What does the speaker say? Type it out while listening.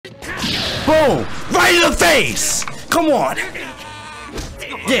Boom! Right in the face! Come on!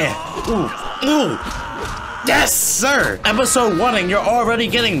 Yeah! Ooh! Ooh! Yes, sir! Episode 1 and you're already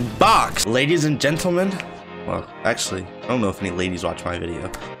getting boxed! Ladies and gentlemen, well, actually, I don't know if any ladies watch my video,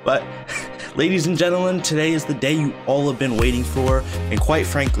 but ladies and gentlemen, today is the day you all have been waiting for, and quite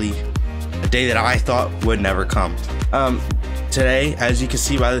frankly, a day that I thought would never come. Today, as you can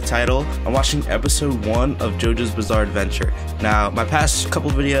see by the title, I'm watching episode 1 of JoJo's Bizarre Adventure. Now, my past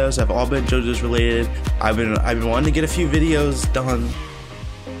couple videos have all been JoJo's related. I've been wanting to get a few videos done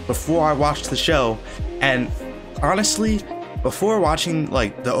before I watched the show, and honestly, before watching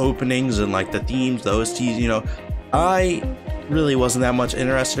like the openings and like the themes, the OSTs, you know, I really wasn't that much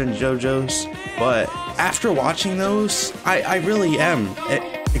interested in JoJo's, but after watching those, I really am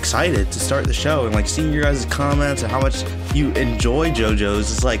excited to start the show, and like seeing your guys' comments and how much you enjoy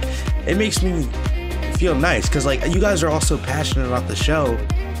JoJo's is like, it makes me feel nice, because like you guys are also passionate about the show,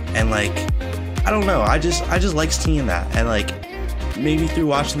 and like I don't know, I just like seeing that, and like maybe through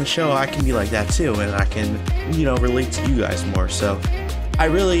watching the show I can be like that too, and I can, you know, relate to you guys more. So I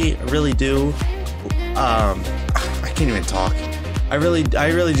really do. I can't even talk. I really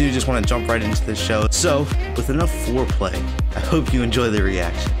do just want to jump right into the show. So, with enough foreplay, I hope you enjoy the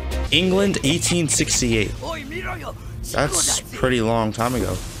reaction. England, 1868. That's a pretty long time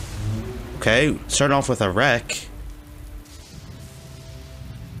ago. Okay, starting off with a wreck.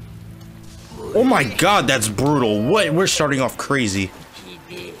 Oh my god, that's brutal. What? We're starting off crazy.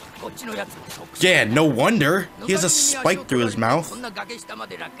 Yeah, no wonder. He has a spike through his mouth.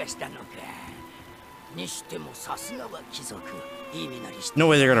 No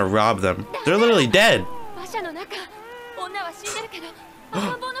way they're gonna rob them. They're literally dead.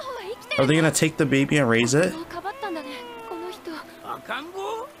 Are they gonna take the baby and raise it?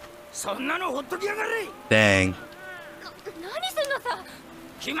 Dang.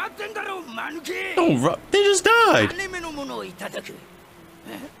 Oh, they just died.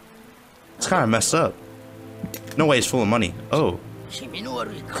 It's kind of messed up. No way it's full of money. Oh.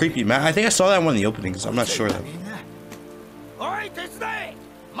 Creepy, man. I think I saw that in one of the openings. I'm not sure though.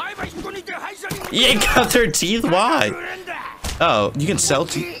 You ain't got their teeth? Why? Oh, you can sell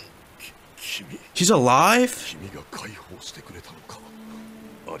teeth. She's alive?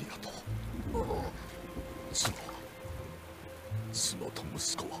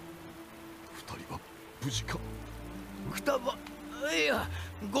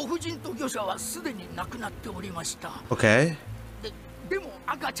 Okay.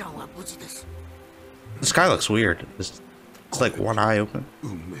 This guy looks weird. It's like one eye open.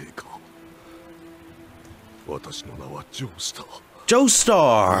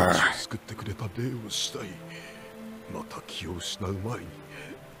 Joestar!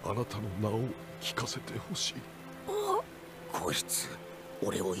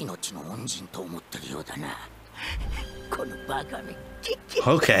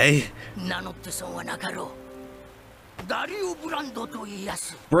 Okay.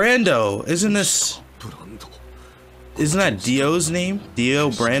 Brando, isn't that Dio's name? Dio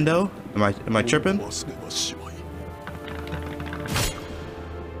Brando? Am I tripping?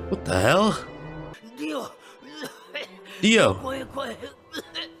 What the hell? Dio.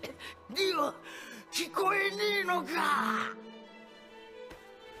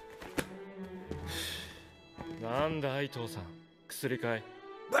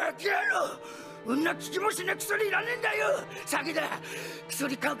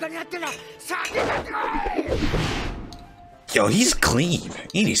 Yo, he's clean.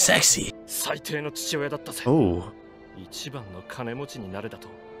 He's sexy. Oh.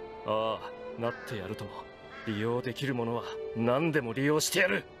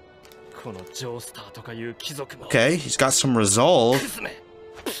 Okay, he's got some resolve.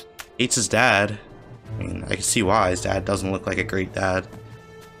 Hates his dad. I mean, I can see why. His dad doesn't look like a great dad.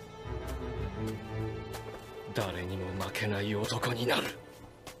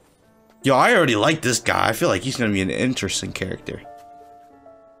 Yo, I already like this guy. I feel like he's gonna be an interesting character.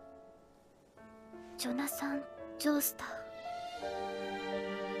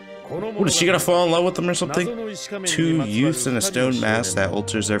 What, is she gonna fall in love with him or something? Two youths in a stone mask that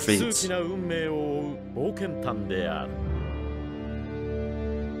alters their fates.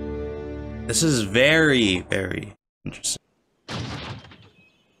 This is very, very interesting.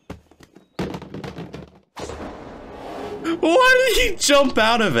 Why did he jump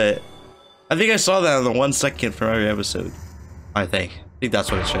out of it? I think I saw that on the 1 second from every episode. I think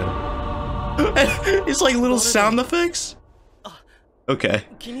that's what it showed. It's like little sound effects. Okay.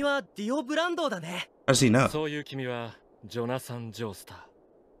 How does he know?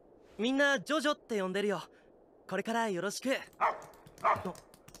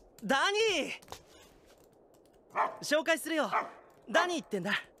 ダニー紹介するよ。ダニーってん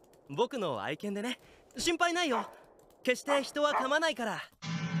だ。僕の愛犬でね。心配ないよ。決して人は噛まないから。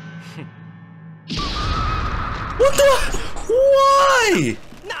What the? Why?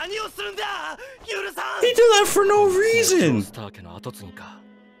 何をするんだ許さん。 He did that for no reason. スター家の跡継ぎか。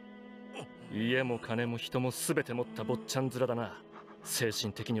家も金も人も全て持った坊ちゃん面だな。精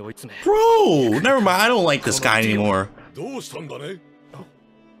神的に追い詰め。Bro, never mind. I don't like this guy anymore. どうしたんだね。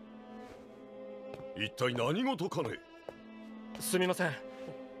一体何事かね。すみません。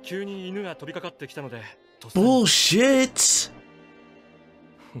急に犬が飛びかかってきたので。Bullshit.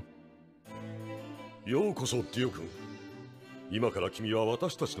 ようこそディオ君。今から君は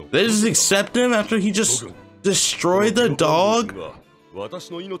私たちの。They just accept him after he just destroyed the dog?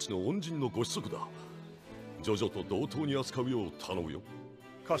 私の命の恩人のご子息だ。ジョジョと同等に扱うよう頼むよ。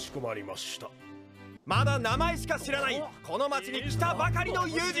かしこまりました。まだ名前しか知らないこの町に来たばかりの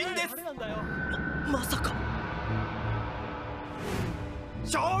友人です。まさか。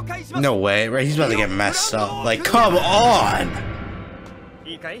紹介します。 No way, right? He's about to get messed up. Like, come on!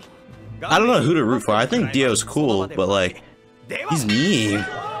 いいかい。 I don't know who to root for. I think Dio's cool, but like, he's mean.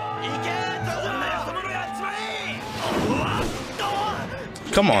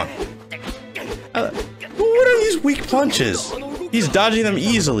 Come on. What are these weak punches? He's dodging them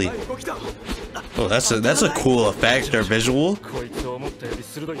easily. Oh, that's a cool effect or visual.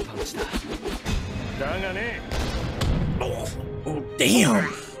 Oh,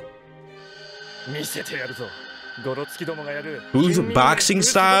 damn. Who's boxing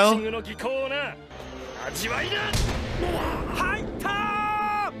style?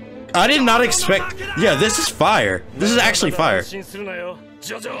 I did not expect. Yeah, this is fire. This is actually fire.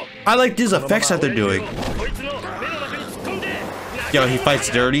 I like these effects that they're doing. Yo, he fights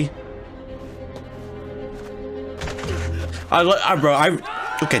dirty.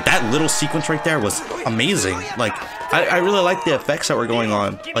 Okay, that little sequence right there was amazing. Like, I really like the effects that were going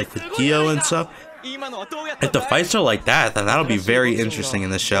on, like with Dio and stuff. If the fights are like that, then that'll be very interesting in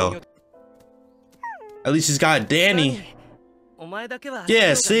this show. At least he's got Danny.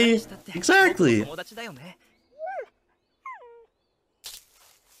 Yeah, see? Exactly.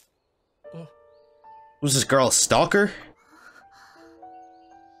 Was this girl a stalker?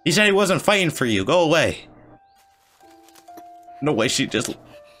 He said he wasn't fighting for you. Go away. No way, she just...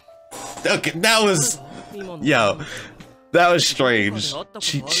 Okay, that was... Yo, that was strange.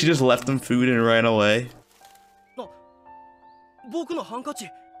 She just left him food and ran away. 僕のハンカチ。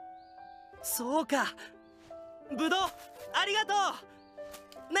そうか。ぶどう、ありがと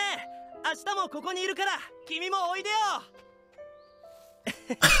う。ねえ、明日もここにいるから、君もおいでよ。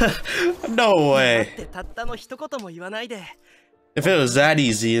No way. たったの一言も言わないで。If it was that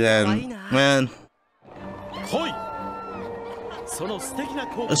easy, then man.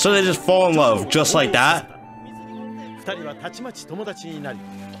 So they just fall in love just like that. 二人はたちまち友達になり、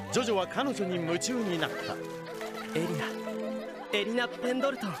ジョジョは彼女に夢中になった。エリナ・ペン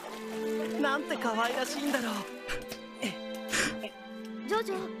ドルトン。なんて可愛らしいんだろう。ジョ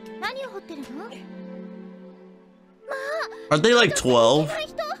ジョ、何を掘ってるの？ Aren't they like 12?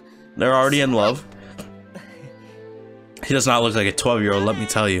 They're already in love. He does not look like a 12-year-old, let me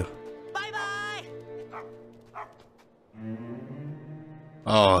tell you.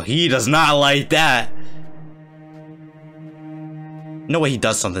 Oh, he does not like that. No way he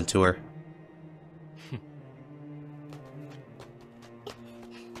does something to her.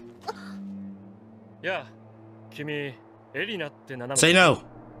 Say no.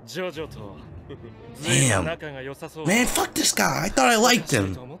 Damn. Man, fuck this guy. I thought I liked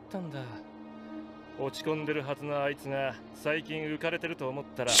him.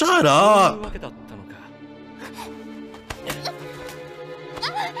 Shut up.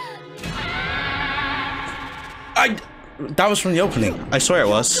 That was from the opening. I swear it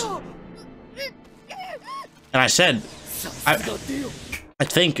was. And I said, I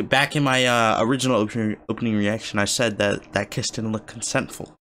think back in my original opening reaction, I said that that kiss didn't look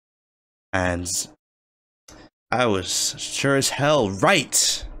consentful. And I was sure as hell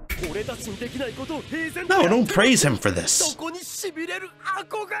right. No, don't praise him for this.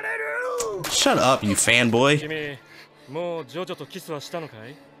 Shut up, you fanboy.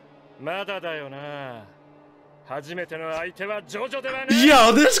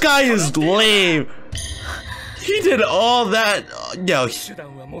 Yo, this guy is lame. He did all that. Yo.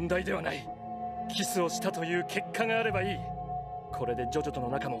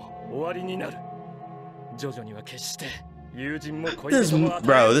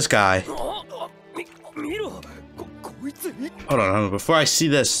 Bro, this guy. Hold on, before I see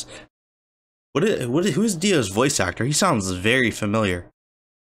this. Who's Dio's voice actor? He sounds very familiar.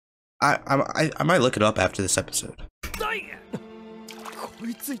 I might look it up after this episode.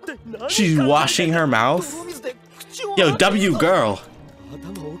 She's washing her mouth. Yo, W girl.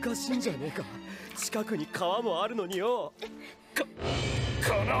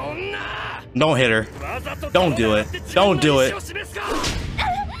 Don't hit her. Don't do it. Don't do it.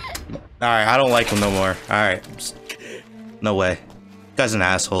 Alright, I don't like him no more. Alright. No way. Guy's an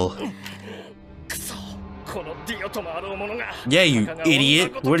asshole. Yeah, you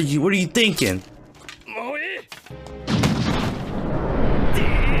idiot. What are you thinking?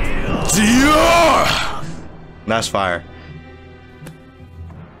 That's fire.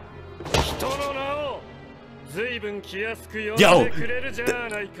 Yo,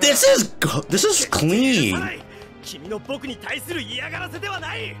 this is clean.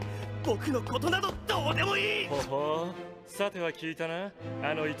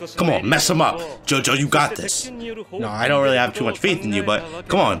 Come on, mess him up. JoJo, you got this. No, I don't really have too much faith in you, but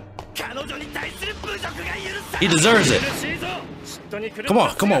come on. He deserves it. Come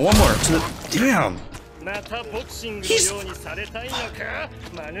on, one more. Damn.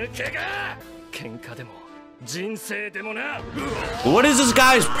 What is this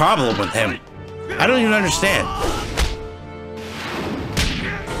guy's problem with him? I don't even understand.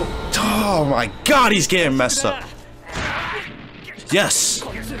 Oh my god, he's getting messed up. Yes.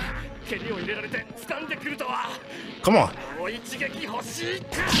 Come on.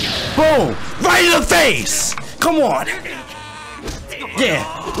 Boom! Right in the face! Come on! Yeah.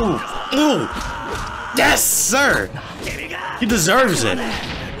 Ooh. Yes, sir! He deserves it.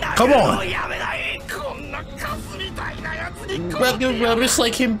 Come on. It's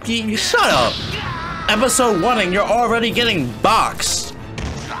like him being. Shut up! Episode 1 and you're already getting boxed.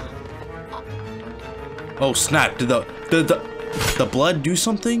 Oh snap! Did the blood do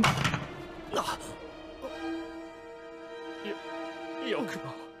something?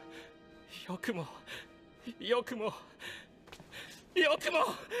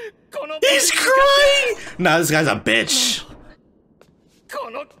 He's crying! Nah, this guy's a bitch.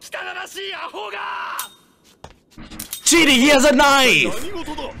 Cheating, he has a knife!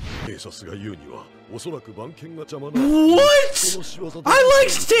 What? I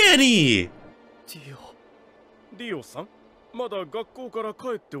like Danny! リオさん、まだ学校から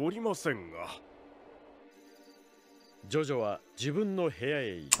帰っておりませんが。ジョジョは自分の部屋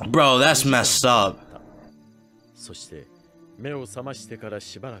へ行き、 Bro, that's messed up. そして目を覚ましてから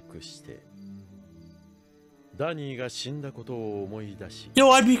しばらくして、ダニーが死んだことを思い出し。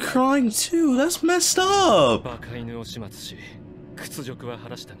Yo, I'd be crying too. That's messed up. バカ犬を始末し、屈辱は晴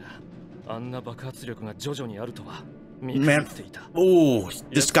らしたが、あんな爆発力がジョジョにあるとは見かねていた。Oh,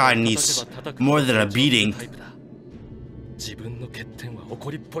 this guy needs more than a beating. 自分の欠点は怒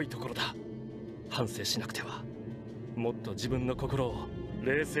りっぽいところだ。反省しなくては。もっと自分の心を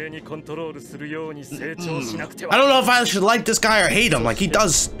冷静にコントロールするように成長しなくては。I don't know if I should like this guy or hate him. Like, he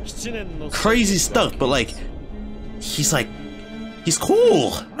does crazy stuff, but like, he's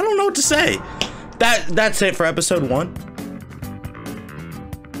cool. I don't know what to say. That's it for episode 1.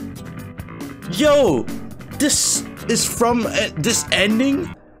 Yo, this is from this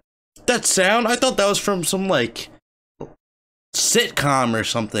ending? That sound? I thought that was from some like sitcom or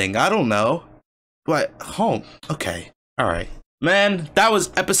something. I don't know. But home. Okay. Alright. Man, that was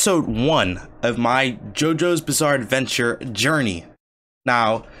episode 1 of my JoJo's Bizarre Adventure journey.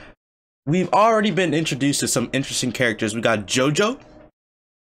 Now, we've already been introduced to some interesting characters. We got JoJo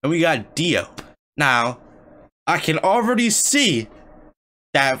and we got Dio. Now, I can already see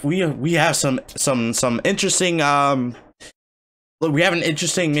that we have some interesting we have an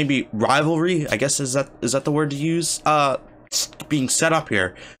interesting maybe rivalry, I guess is that the word to use, being set up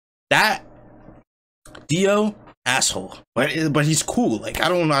here. That Dio, asshole, but he's cool. Like, I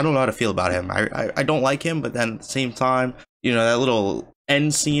don't know how to feel about him. I don't like him, but then at the same time, you know, that little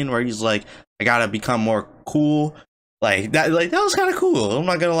end scene where he's like, I gotta become more cool, like that was kind of cool. I'm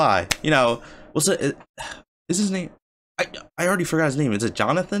not gonna lie. You know, what's it? Is his name? I already forgot his name. Is it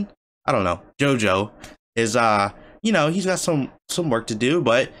Jonathan? I don't know. JoJo is you know, he's got some work to do,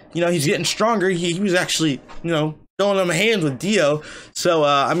 but you know, he's getting stronger. He was actually, you know, throwing them hands with Dio. So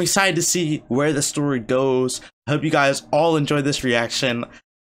I'm excited to see where the story goes. I hope you guys all enjoyed this reaction.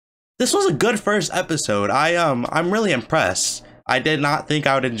 This was a good first episode. I'm really impressed. I did not think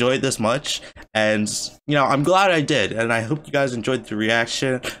I would enjoy it this much, and you know, I'm glad I did, and I hope you guys enjoyed the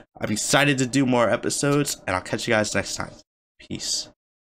reaction. I'm excited to do more episodes, and I'll catch you guys next time. Peace.